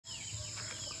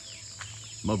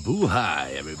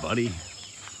Mabuhay, everybody.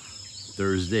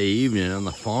 Thursday evening on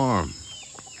the farm.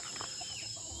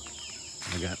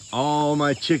 I got all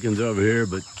my chickens over here,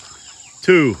 but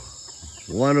two.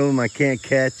 One of them I can't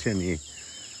catch, and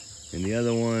the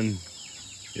other one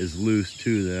is loose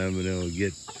too that I haven't been able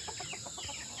to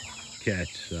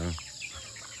catch. So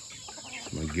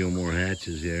it's my Gilmore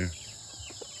hatches here.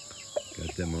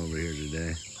 Got them over here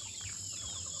today.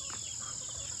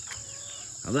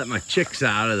 I let my chicks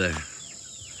out of the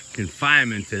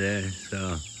confinement today,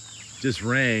 so just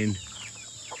rained,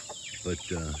 but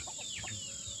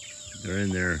they're in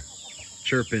there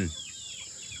chirping,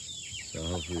 so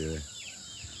hopefully they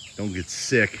don't get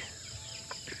sick.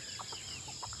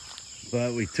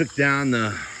 But we took down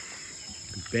the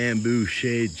bamboo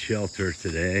shade shelter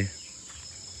today,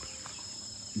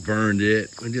 burned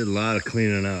it. We did a lot of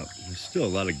cleaning up. There's still a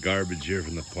lot of garbage here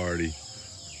from the party.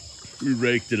 We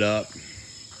raked it up,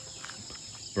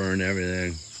 burned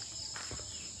everything.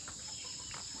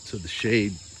 So the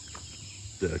shade,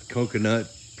 the coconut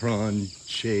prawn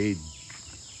shade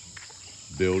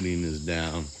building is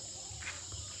down.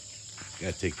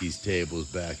 Gotta take these tables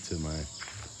back to my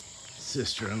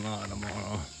sister-in-law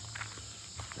tomorrow.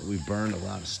 But we burned a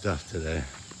lot of stuff today.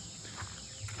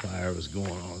 Fire was going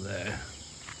all day.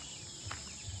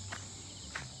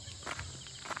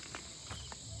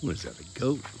 What is that, a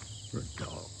goat or a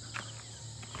dog?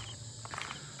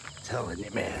 I'm telling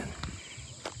you, man.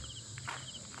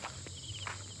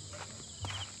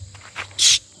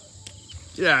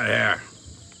 Get out of here.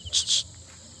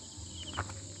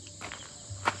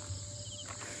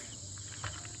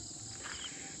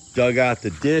 Dug out the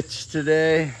ditch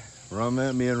today.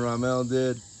 Me and Ramel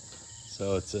did.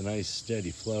 So it's a nice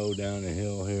steady flow down the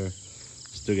hill here.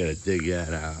 Still got to dig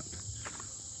that out.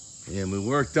 And we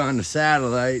worked on the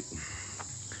satellite.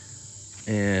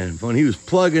 And when he was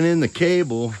plugging in the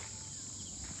cable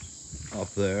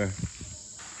up there,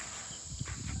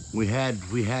 we had a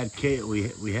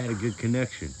good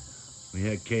connection. We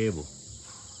had cable,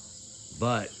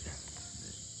 but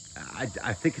I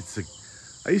think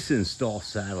I used to install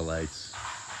satellites,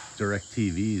 direct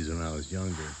TVs when I was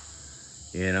younger,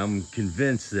 and I'm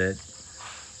convinced that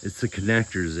it's the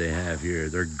connectors they have here.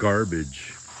 They're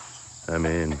garbage. I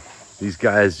mean, these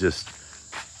guys just,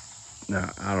 no,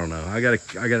 I don't know. I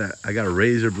got a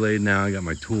razor blade now. I got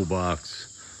my toolbox,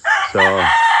 so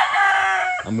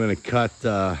I'm gonna cut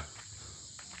the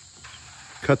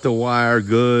wire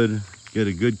good, get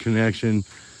a good connection.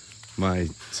 My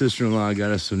sister-in-law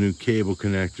got us some new cable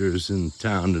connectors in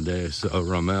town today, so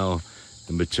Ramel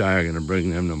and Bachai are gonna bring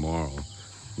them tomorrow.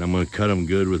 And I'm gonna cut them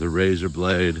good with a razor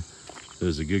blade.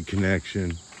 There's a good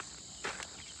connection.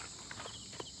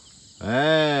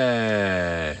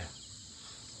 Hey!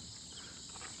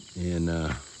 And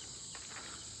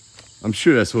I'm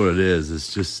sure that's what it is.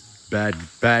 It's just bad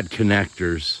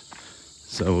connectors.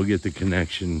 So we'll get the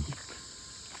connection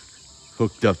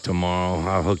hooked up tomorrow.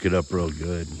 I'll hook it up real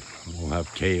good. We'll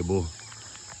have cable,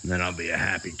 and then I'll be a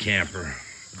happy camper.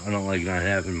 I don't like not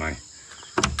having my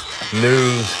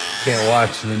news. Can't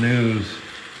watch the news.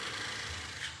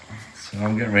 So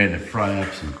I'm getting ready to fry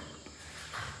up some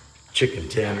chicken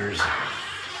tenders.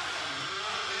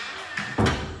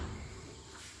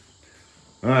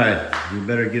 All right, you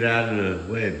better get out of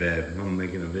the way, babe. I'm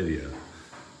making a video.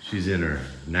 She's in her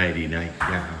nighty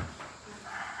nightgown.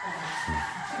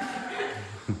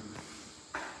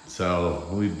 So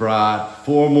we brought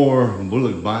 4 more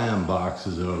Balikbayan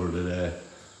boxes over today.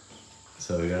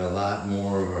 So we got a lot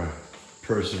more of our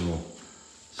personal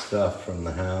stuff from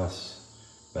the house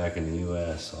back in the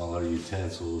US. All our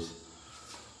utensils.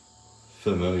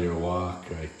 Familiar wok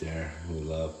right there, we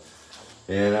love.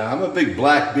 And I'm a big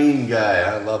black bean guy.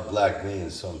 I love black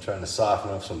beans, so I'm trying to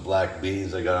soften up some black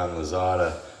beans I got on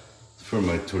Lazada for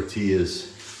my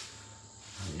tortillas.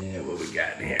 Yeah, what we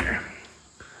got in here?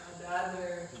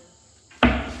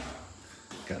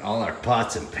 Got all our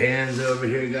pots and pans over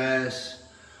here, guys.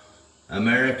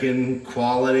 American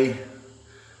quality,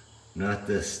 not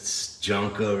this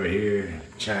junk over here,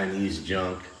 Chinese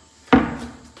junk.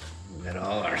 We got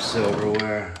all our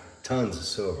silverware, tons of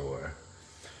silverware.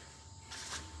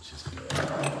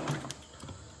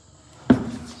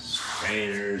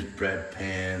 Strainers, bread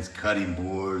pans, cutting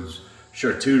boards,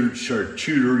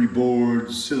 charcuterie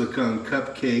boards, silicone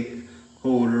cupcake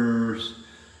holders.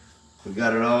 We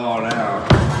got it all now.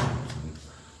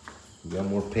 We got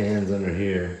more pans under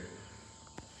here.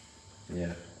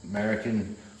 Yeah,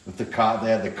 American with the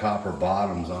they had the copper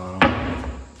bottoms on them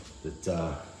that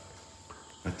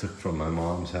I took from my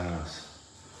mom's house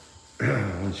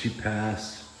when she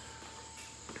passed.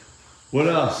 What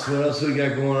else? What else we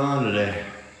got going on today?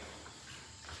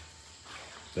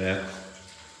 Beth?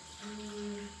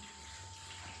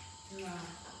 No,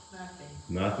 nothing.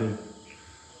 Nothing?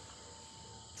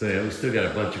 So yeah, we still got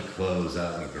a bunch of clothes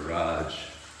out in the garage.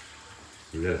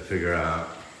 We gotta figure out.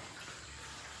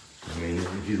 I mean,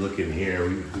 if you look in here,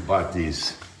 we bought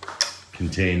these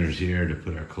containers here to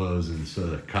put our clothes in so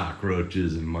the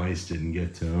cockroaches and mice didn't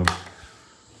get to them.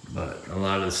 But a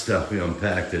lot of the stuff we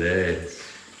unpacked today, it's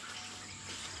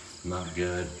not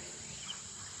good.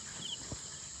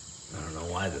 I don't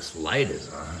know why this light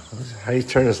is on. How do you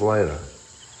turn this light on?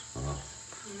 Oh.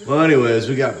 Well, anyways,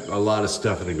 we got a lot of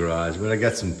stuff in the garage, but I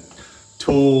got some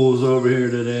tools over here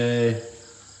today.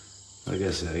 Like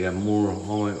I said, I got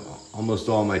almost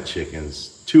all my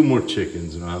chickens. 2 more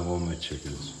chickens and I'll have all my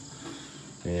chickens.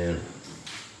 And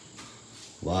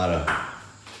a lot of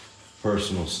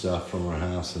personal stuff from our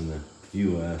house in the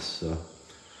US. So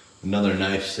another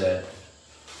knife set.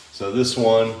 So this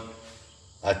one,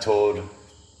 I told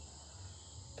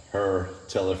her,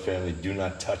 tell her family, do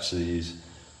not touch these.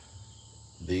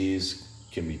 These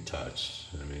can be touched.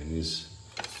 I mean, these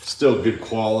still good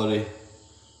quality,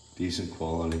 decent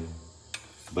quality.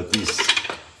 But these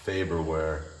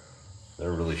Faberware,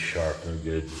 they're really sharp, they're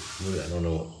good. I don't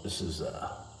know what this is.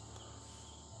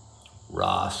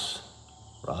 Ross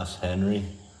Henry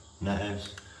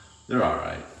knives. They're all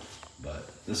right,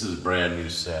 but this is a brand new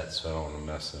set, so I don't want to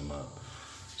mess them up.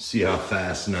 See how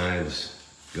fast knives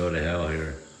go to hell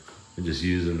here. I'm just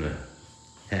using a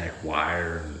hack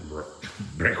wire and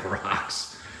break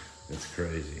rocks. That's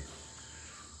crazy.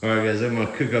 All right, guys, I'm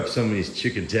gonna cook up some of these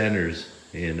chicken tenders,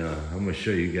 and I'm gonna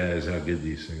show you guys how good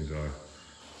these things are.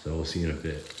 So we'll see you in a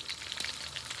bit.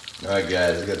 All right,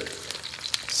 guys, I got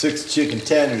 6 chicken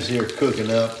tenders here cooking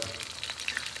up.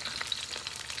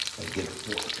 I'll get a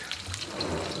fork.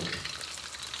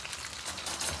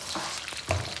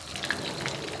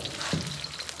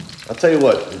 I'll tell you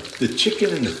what, the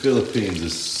chicken in the Philippines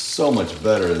is so much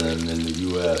better than in the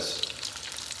US.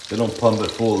 They don't pump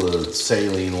it full of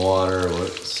saline water, or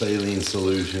saline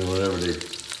solution, whatever they,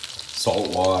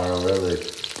 salt water, whatever they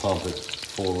pump it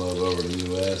full of over in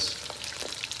the US.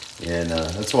 And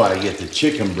that's why I get the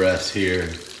chicken breasts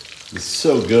here. It's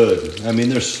so good. I mean,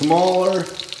 they're smaller,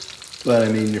 but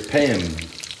I mean, you're paying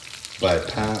by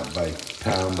pound,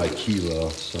 by kilo.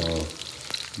 So,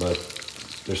 but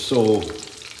they're so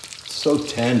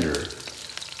tender.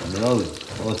 I mean, all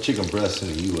the chicken breasts in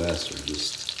the U.S. are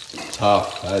just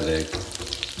tough, I think.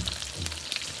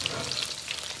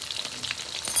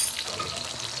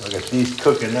 So I got these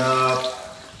cooking up.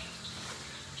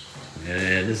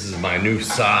 And this is my new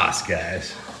sauce,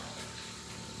 guys.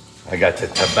 I got the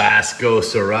Tabasco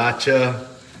Sriracha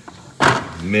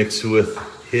mixed with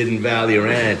Hidden Valley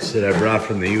Ranch that I brought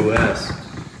from the US.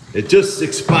 It just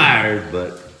expired,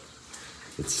 but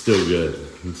it's still good.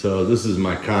 And so this is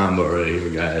my combo right here,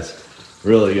 guys.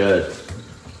 Really good.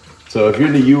 So if you're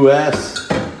in the US,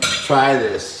 try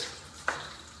this.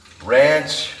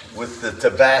 Ranch with the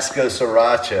Tabasco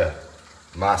Sriracha.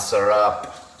 Masarap.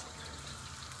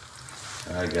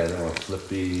 All right, guys, I'm gonna flip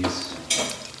these.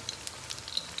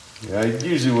 Yeah, I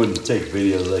usually wouldn't take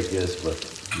videos like this, but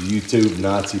the YouTube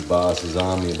Nazi boss is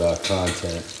on me about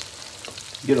content.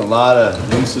 Getting a lot of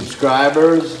new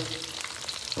subscribers,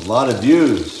 a lot of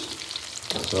views.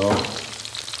 So,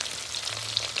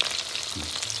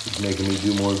 he's making me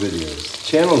do more videos. The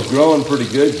channel's growing pretty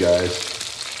good,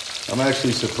 guys. I'm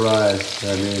actually surprised.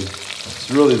 I mean,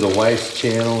 it's really the wife's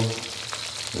channel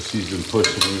that she's been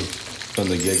pushing me from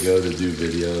the get-go to do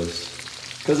videos.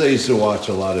 Because I used to watch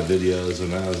a lot of videos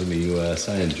when I was in the US.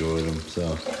 I enjoyed them,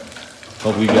 so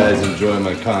hope you guys enjoy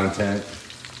my content.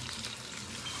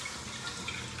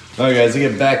 All right, guys, I'll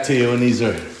get back to you when these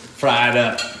are fried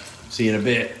up. See you in a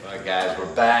bit. All right, guys,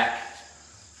 we're back.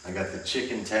 I got the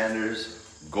chicken tenders,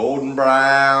 golden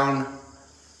brown.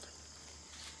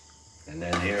 And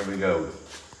then here we go.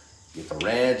 Get the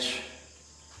ranch.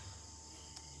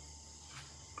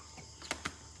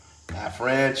 Half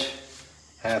ranch,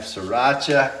 half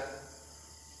sriracha.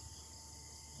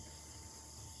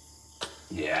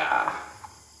 Yeah.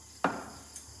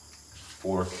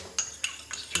 Fork.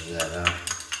 Stir that out.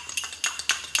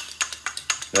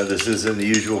 Now this isn't the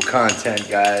usual content,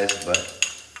 guys, but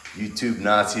YouTube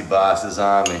Nazi boss is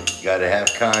on me. You gotta have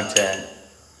content.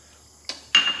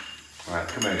 All right,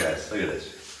 come here, guys. Look at this.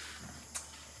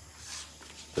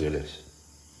 Look at this.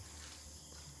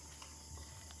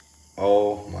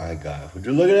 Oh my God, would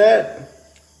you look at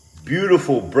that?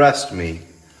 Beautiful breast meat.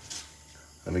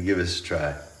 Let me give this a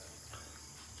try.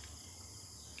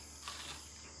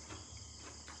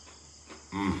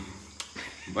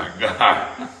 My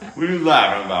God, what are you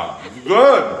laughing about? It's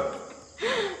good.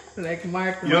 Like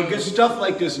Mark. You don't get stuff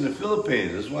like this in the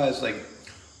Philippines. That's why it's like,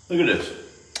 look at this.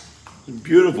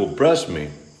 Beautiful breast meat.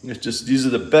 It's just, these are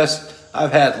the best.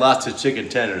 I've had lots of chicken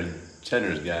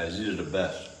tenders, guys. These are the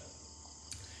best.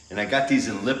 And I got these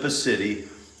in Lipa City.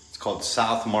 It's called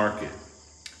South Market.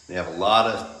 They have a lot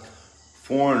of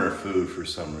foreigner food for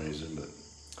some reason, but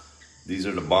these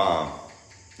are the bomb.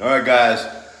 All right, guys,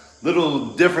 little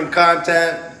different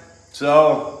content.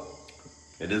 So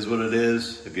it is what it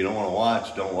is. If you don't want to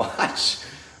watch, don't watch.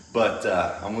 But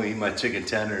I'm gonna eat my chicken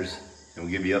tenders and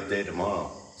we'll give you an update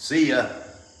tomorrow. See ya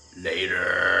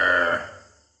later.